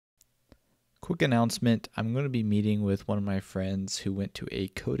quick announcement. I'm going to be meeting with one of my friends who went to a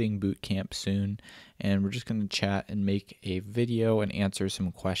coding boot camp soon, and we're just going to chat and make a video and answer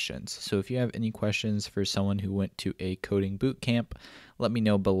some questions. So if you have any questions for someone who went to a coding boot camp, let me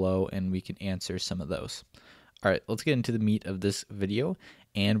know below and we can answer some of those. All right, let's get into the meat of this video,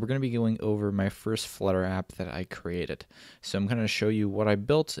 and we're going to be going over my first Flutter app that I created. So I'm going to show you what I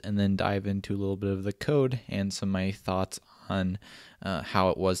built and then dive into a little bit of the code and some of my thoughts on how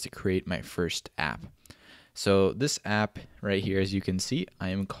it was to create my first app. So this app right here, as you can see, I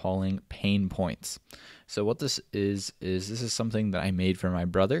am calling Pain Points. So what this is this is something that I made for my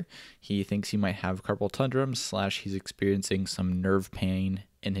brother. He thinks he might have carpal tunnel / he's experiencing some nerve pain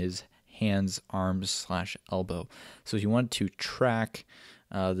in his hands, arms / elbow. So he wanted to track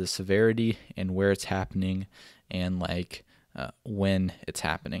the severity and where it's happening and when it's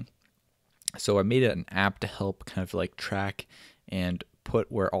happening. So I made it an app to help kind of like track and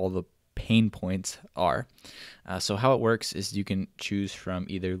put where all the pain points are. So how it works is you can choose from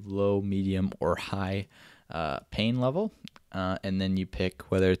either low, medium, or high pain level, and then you pick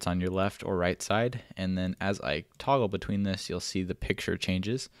whether it's on your left or right side. And then as I toggle between this, you'll see the picture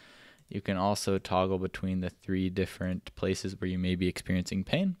changes. You can also toggle between the 3 different places where you may be experiencing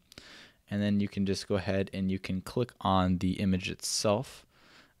pain. And then you can just go ahead and you can click on the image itself,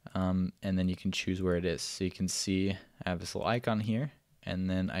 and then you can choose where it is. So you can see I have this little icon here, and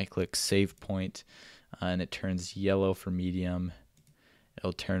then I click Save Point, and it turns yellow for medium.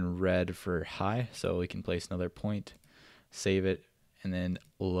 It'll turn red for high, so we can place another point, save it, and then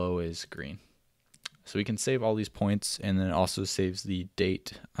low is green. So we can save all these points, and then it also saves the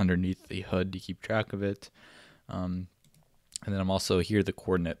date underneath the hood to keep track of it. And then I'm also here the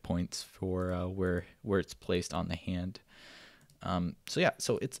coordinate points for where it's placed on the hand.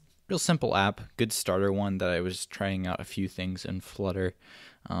 So it's a real simple app, good starter one that I was trying out a few things in Flutter.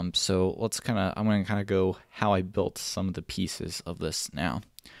 So I'm going to kind of go how I built some of the pieces of this now.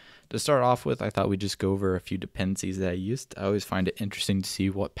 To start off with, I thought we'd just go over a few dependencies that I used. I always find it interesting to see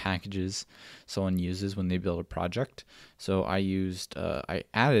what packages someone uses when they build a project. So I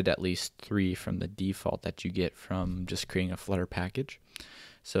added at least 3 from the default that you get from just creating a Flutter package.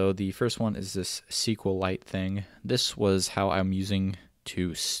 So the first one is this Lite thing. This was how I'm using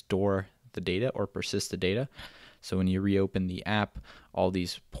to store the data or persist the data. So when you reopen the app, all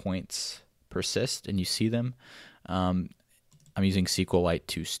these points persist and you see them. I'm using Lite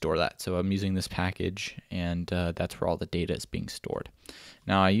to store that. So I'm using this package, and that's where all the data is being stored.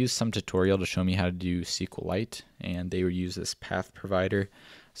 Now I used some tutorial to show me how to do Lite, and they would use this path provider.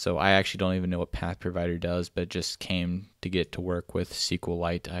 So I actually don't even know what path provider does, but it just came to get to work with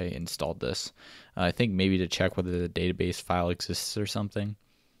Lite. I installed this. I think maybe to check whether the database file exists or something.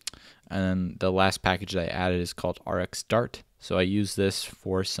 And then the last package that I added is called RxDart. So I use this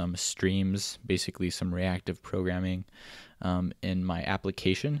for some streams, basically some reactive programming in my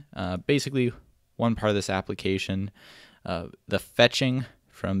application. Basically, one part of this application, the fetching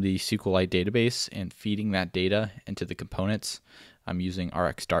from the SQLite database and feeding that data into the components, I'm using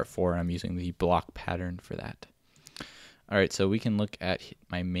RxDart for, and I'm using the block pattern for that. All right, so we can look at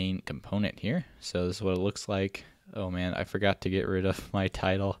my main component here. So this is what it looks like. Oh man, I forgot to get rid of my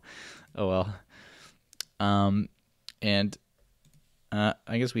title. Oh well.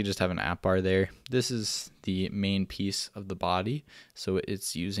 I guess we just have an app bar there. This is the main piece of the body. So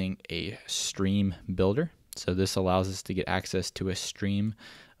it's using a stream builder. So this allows us to get access to a stream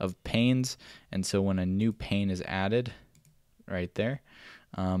of panes. And so when a new pane is added right there,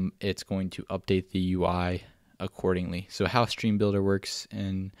 it's going to update the UI accordingly. So how Stream Builder works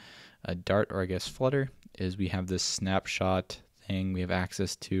in Dart, or I guess Flutter, is we have this snapshot thing we have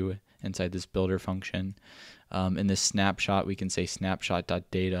access to inside this builder function. In this snapshot, we can say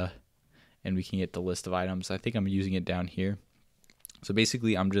snapshot.data, and we can get the list of items. I think I'm using it down here. So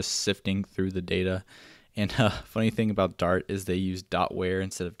basically, I'm just sifting through the data. And funny thing about Dart is they use .where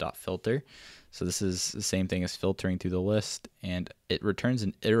instead of .filter. So this is the same thing as filtering through the list, and it returns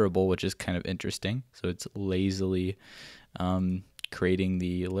an iterable, which is kind of interesting. So it's lazily creating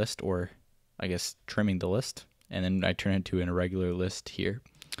the list, or I guess trimming the list, and then I turn it to an irregular list here.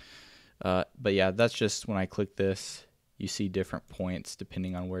 But yeah, that's just when I click this, you see different points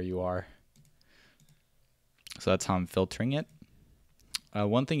depending on where you are. So that's how I'm filtering it.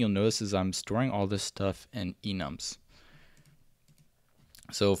 One thing you'll notice is I'm storing all this stuff in enums.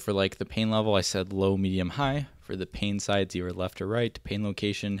 So for like the pain level, I said low, medium, high. For the pain sides, either left or right. Pain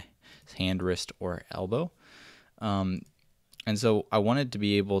location, hand, wrist, or elbow. And so I wanted to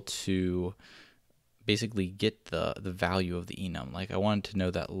be able to basically get the value of the enum. Like I wanted to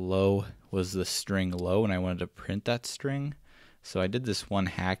know that low was the string low, and I wanted to print that string. So I did this one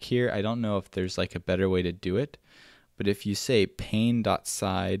hack here. I don't know if there's like a better way to do it, but if you say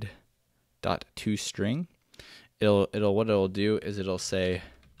pane.side.toString, what it'll do is it'll say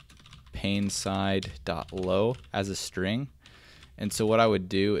pane_side.low as a string. And so what I would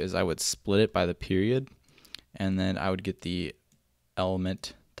do is I would split it by the period, and then I would get the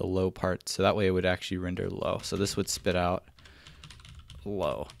element, the low part, so that way it would actually render low. So this would spit out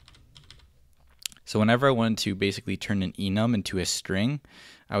low. So whenever I wanted to basically turn an enum into a string,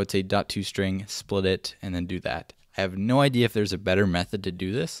 I would say .toString, split it, and then do that. I have no idea if there's a better method to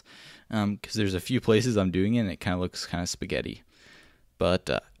do this, because there's a few places I'm doing it and it kind of looks kind of spaghetti. But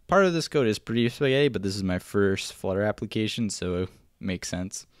part of this code is pretty spaghetti, but this is my first Flutter application, so it makes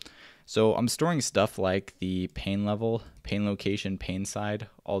sense. So I'm storing stuff like the pane level, pane location, pane side,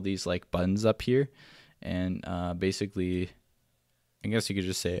 all these like buttons up here, and basically, I guess you could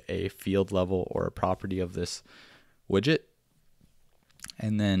just say a field level or a property of this widget.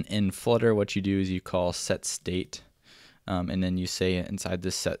 And then in Flutter, what you do is you call setState, and then you say inside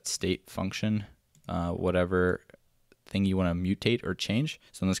this setState function, whatever thing you want to mutate or change.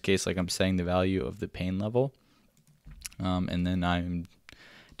 So in this case, like I'm saying the value of the pane level, and then I'm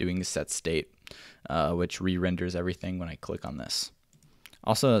doing the setState, which re-renders everything when I click on this.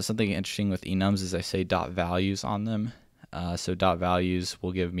 Also, something interesting with enums is I say .values on them. So .values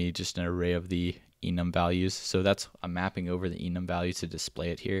will give me just an array of the enum values. So I'm mapping over the enum values to display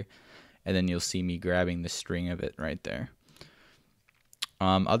it here, and then you'll see me grabbing the string of it right there.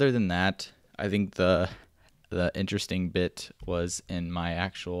 Other than that, I think the interesting bit was in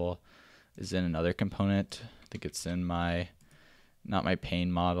is in another component. I think it's in not my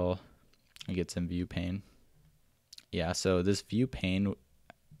pane model. I think it's in view pane. Yeah, so this view pane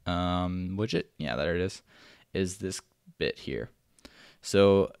widget, yeah, there it is this bit here.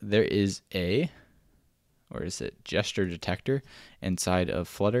 So there is gesture detector inside of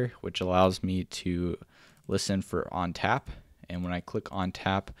Flutter, which allows me to listen for on tap. And when I click on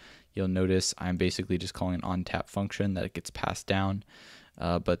tap, you'll notice I'm basically just calling an on tap function that it gets passed down.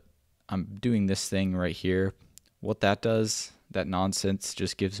 But I'm doing this thing right here. What that does, that nonsense,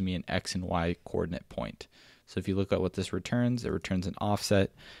 just gives me an X and Y coordinate point. So if you look at what this returns, it returns an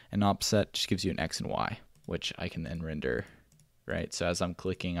offset. An offset just gives you an X and Y, which I can then render, right? So as I'm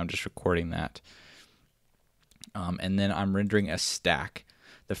clicking, I'm just recording that. And then I'm rendering a stack.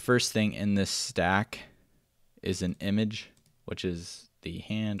 The first thing in this stack is an image, which is the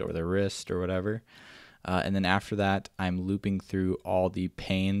hand or the wrist or whatever. And then after that, I'm looping through all the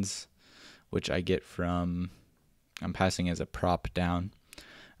panes, which I get I'm passing as a prop down.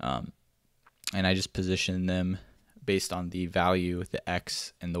 And I just position them based on the value, the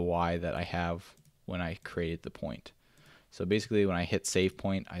X and the Y that I have when I created the point. So basically when I hit save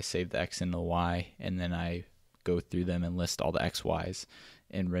point, I save the X and the Y, and then I go through them and list all the X, Ys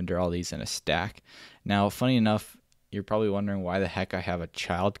and render all these in a stack. Now, funny enough, you're probably wondering why the heck I have a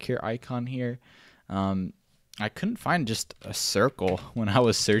childcare icon here. I couldn't find just a circle when I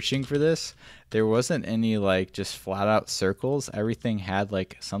was searching for this. There wasn't any like just flat out circles. Everything had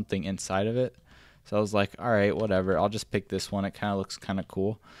like something inside of it. So I was like, all right, whatever. I'll just pick this one. It kind of looks kind of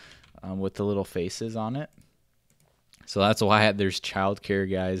cool with the little faces on it. So that's why there's childcare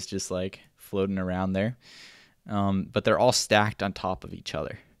guys just like floating around there. But they're all stacked on top of each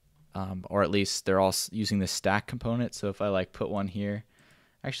other. Or at least they're all using the stack component. So if I like put one here,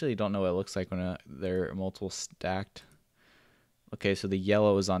 I actually don't know what it looks like when they're multiple stacked. Okay, so the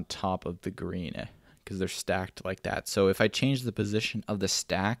yellow is on top of the green because they're stacked like that. So if I change the position of the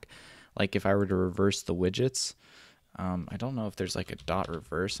stack, like if I were to reverse the widgets, I don't know if there's like a dot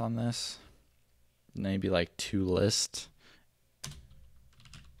reverse on this. Maybe like to list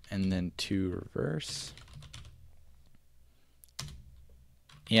and then to reverse.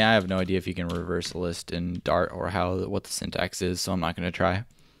 Yeah, I have no idea if you can reverse a list in Dart or what the syntax is, so I'm not going to try.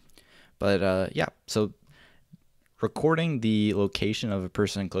 But yeah, so recording the location of a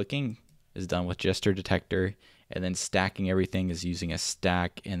person clicking is done with gesture detector, and then stacking everything is using a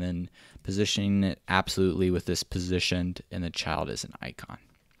stack, and then positioning it absolutely with this positioned, and the child is an icon.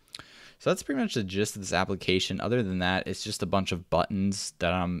 So that's pretty much the gist of this application. Other than that, it's just a bunch of buttons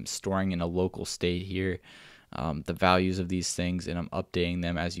that I'm storing in a local state here. The values of these things, and I'm updating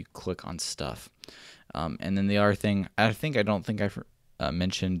them as you click on stuff. And then the other thing, I don't think I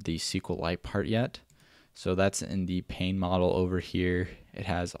mentioned the SQLite part yet. So that's in the pane model over here. It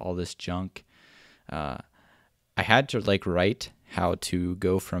has all this junk. I had to like write how to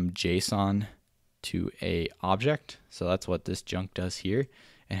go from JSON to a object. So that's what this junk does here,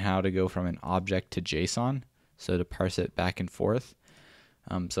 and how to go from an object to JSON. So to parse it back and forth.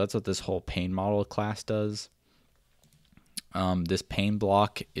 So that's what this whole pane model class does. This pane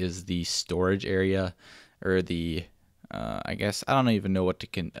block is the storage area, or the I guess I don't even know what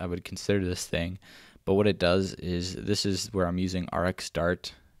I would consider this thing, but what it does is this is where I'm using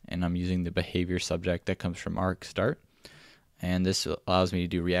RxStart, and I'm using the behavior subject that comes from RxStart, and this allows me to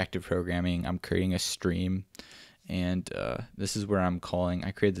do reactive programming. I'm creating a stream, and this is where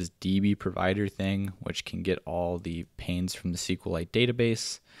I created this DB provider thing, which can get all the panes from the SQLite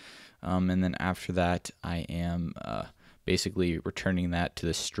database, and then after that I am basically returning that to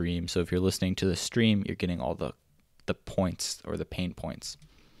the stream. So if you're listening to the stream, you're getting all the points, or the pain points.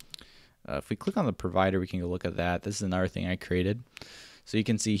 If we click on the provider, we can go look at that. This is another thing I created. So you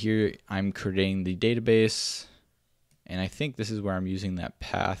can see here I'm creating the database, and I think this is where I'm using that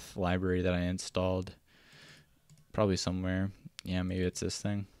path library that I installed. Probably somewhere. Yeah, maybe it's this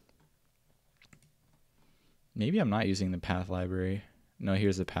thing. Maybe I'm not using the path library. No,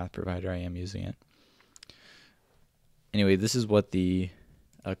 here's the path provider. I am using it. Anyway, this is what the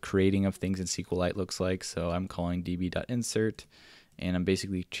creating of things in SQLite looks like. So I'm calling db.insert, and I'm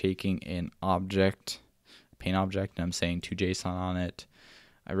basically taking an object, a pane object, and I'm saying to.json on it.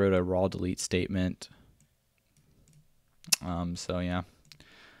 I wrote a raw delete statement. So yeah,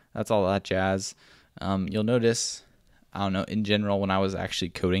 that's all that jazz. You'll notice, I don't know, in general, when I was actually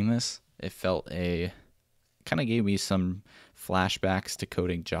coding this, it kind of gave me some flashbacks to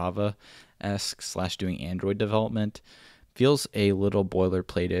coding Java-esque / doing Android development. Feels a little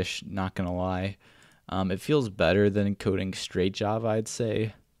boilerplate-ish, not gonna lie. It feels better than coding straight Java, I'd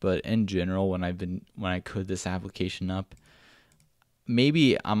say. But in general, when I code this application up,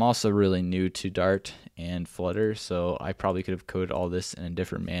 maybe I'm also really new to Dart and Flutter, so I probably could have coded all this in a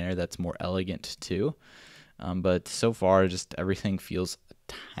different manner that's more elegant too. But so far, just everything feels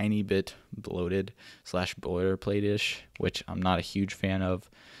a tiny bit bloated / boilerplate-ish, which I'm not a huge fan of.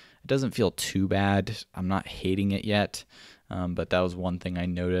 It doesn't feel too bad. I'm not hating it yet, but that was one thing I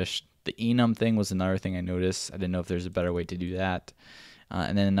noticed. The enum thing was another thing I noticed. I didn't know if there's a better way to do that.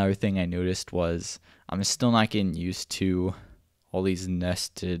 And then another thing I noticed was I'm still not getting used to all these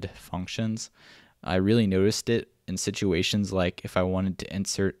nested functions. I really noticed it in situations like if I wanted to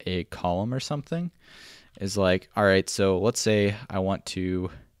insert a column or something. Is like, all right, so let's say I want to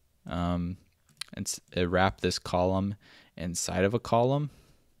wrap this column inside of a column.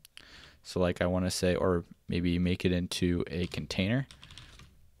 So like I want to say, or maybe make it into a container.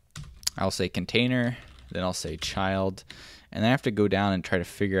 I'll say container, then I'll say child, and then I have to go down and try to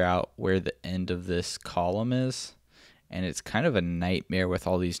figure out where the end of this column is. And it's kind of a nightmare with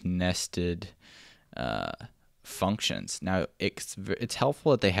all these nested functions. Now it's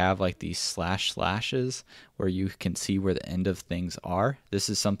helpful that they have like these slashes where you can see where the end of things are. This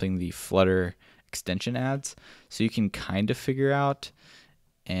is something the Flutter extension adds, so you can kind of figure out.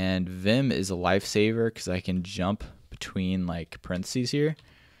 And Vim is a lifesaver because I can jump between like parentheses here,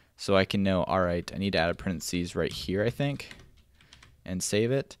 so I can know, all right, I need to add a parentheses right here, I think, and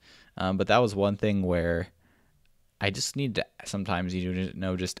save it. But that was one thing where I just need to sometimes,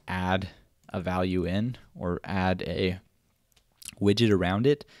 just add a value in or add a widget around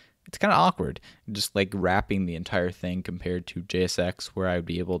it. It's kind of awkward, just like wrapping the entire thing compared to JSX, where I'd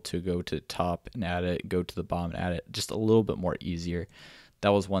be able to go to the top and add it, go to the bottom and add it, just a little bit more easier.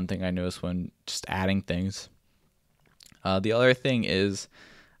 That was one thing I noticed when just adding things. The other thing is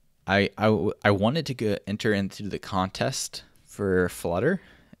I wanted to enter into the contest for Flutter,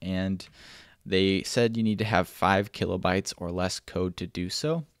 and they said you need to have 5 kilobytes or less code to do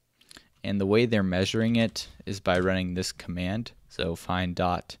so. And the way they're measuring it is by running this command. So find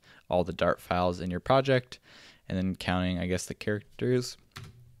all the Dart files in your project, and then counting, I guess, the characters.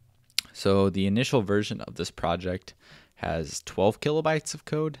 So the initial version of this project has 12 kilobytes of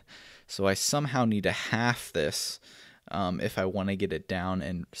code. So I somehow need to half this if I want to get it down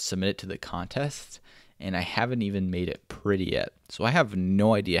and submit it to the contest. And I haven't even made it pretty yet. So I have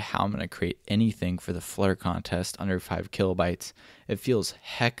no idea how I'm going to create anything for the Flutter contest under 5 kilobytes. It feels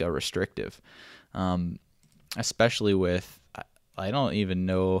hecka restrictive, especially with, I don't even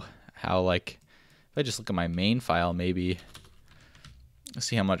know how, like, if I just look at my main file, maybe, let's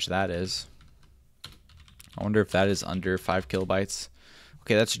see how much that is. I wonder if that is under 5 kilobytes.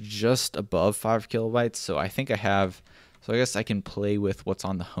 Okay, that's just above 5 kilobytes. So I think I have, so I guess I can play with what's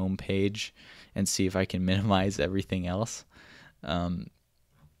on the home page and see if I can minimize everything else.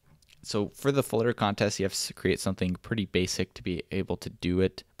 So for the Flutter contest, you have to create something pretty basic to be able to do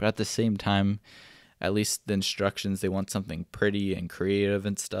it. But at the same time, at least the instructions, they want something pretty and creative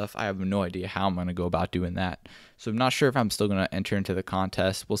and stuff. I have no idea how I'm going to go about doing that. So I'm not sure if I'm still going to enter into the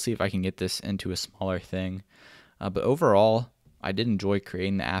contest. We'll see if I can get this into a smaller thing. But overall, I did enjoy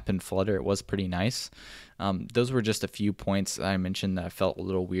creating the app in Flutter. It was pretty nice. Those were just a few points that I mentioned that I felt a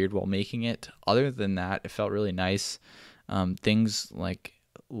little weird while making it. Other than that, it felt really nice. Things like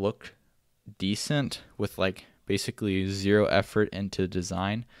look decent with like basically zero effort into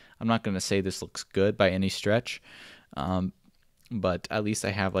design. I'm not going to say this looks good by any stretch, but at least I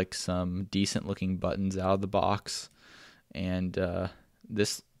have like some decent looking buttons out of the box, and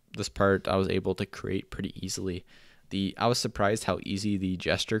this part I was able to create pretty easily. I was surprised how easy the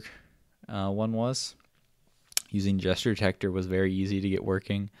gesture one was. Using gesture detector was very easy to get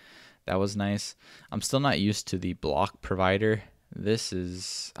working. That was nice. I'm still not used to the block provider.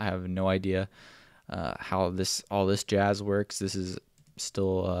 I have no idea how all this jazz works. This is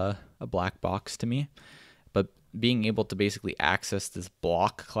still a black box to me. But being able to basically access this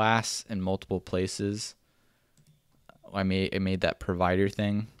block class in multiple places, I made that provider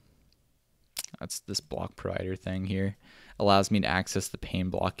thing. That's this block provider thing here. Allows me to access the pane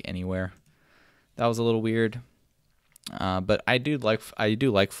block anywhere. That was a little weird. But I do like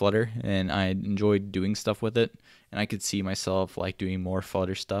Flutter, and I enjoyed doing stuff with it, and I could see myself like doing more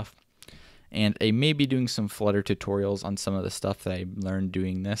Flutter stuff, and I may be doing some Flutter tutorials on some of the stuff that I learned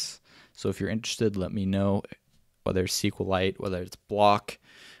doing this. So if you're interested, let me know, whether it's SQLite, whether it's block.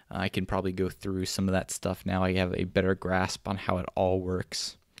 I can probably go through some of that stuff now. I have a better grasp on how it all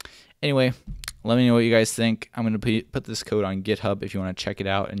works. Anyway, let me know what you guys think. I'm going to put this code on GitHub if you want to check it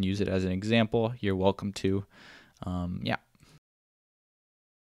out and use it as an example. You're welcome to. Yeah.